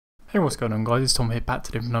Hey, what's going on guys, it's Tom here back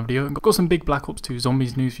today with another video, and got some big Black Ops 2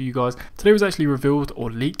 Zombies news for you guys. Today was actually revealed or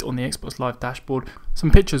leaked on the Xbox Live dashboard, some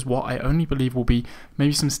pictures what I only believe will be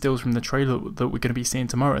maybe some stills from the trailer that we're going to be seeing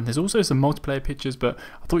tomorrow, and there's also some multiplayer pictures, but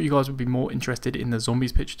I thought you guys would be more interested in the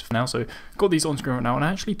Zombies pictures for now, so got these on screen right now, and I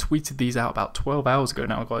actually tweeted these out about 12 hours ago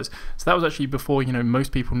now guys, so that was actually before, you know,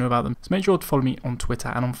 most people knew about them. So make sure to follow me on Twitter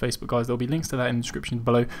and on Facebook guys, there'll be links to that in the description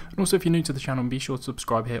below, and also if you're new to the channel, be sure to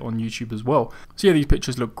subscribe here on YouTube as well. So yeah, these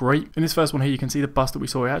pictures look great. In this first one here, you can see the bus that we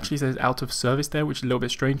saw. It actually says out of service there, which is a little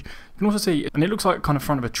bit strange. You can also see, and it looks like kind of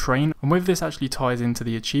front of a train, and whether this actually ties into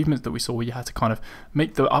the achievements that we saw where you had to kind of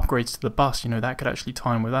make the upgrades to the bus, you know, that could actually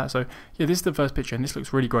tie in with that. So yeah, this is the first picture and this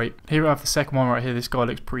looks really great. Here I have the second one right here. This guy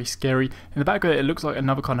looks pretty scary. In the back of it looks like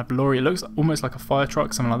another kind of lorry. It looks almost like a fire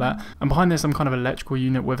truck, something like that, and behind there's some kind of electrical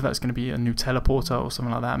unit, whether that's going to be a new teleporter or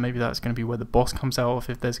something like that. Maybe that's going to be where the boss comes out of,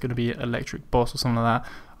 if there's going to be an electric boss or something like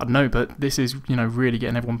that. I don't know, but this is, you know, really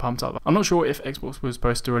getting everyone pumped up. I'm not sure if Xbox was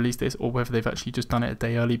supposed to release this or whether they've actually just done it a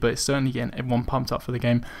day early, but it's certainly getting everyone pumped up for the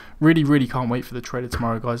game. Really can't wait for the trailer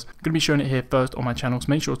tomorrow guys. I'm going to be showing it here first on my channel, so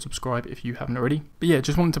make sure to subscribe if you haven't already. But yeah,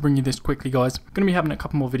 just wanted to bring you this quickly guys. I'm going to be having a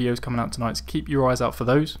couple more videos coming out tonight, so keep your eyes out for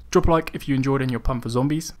those. Drop a like if you enjoyed and you're pumped for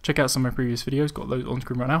zombies. Check out some of my previous videos, got those on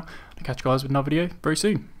screen right now. I'll catch you guys with another video very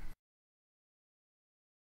soon.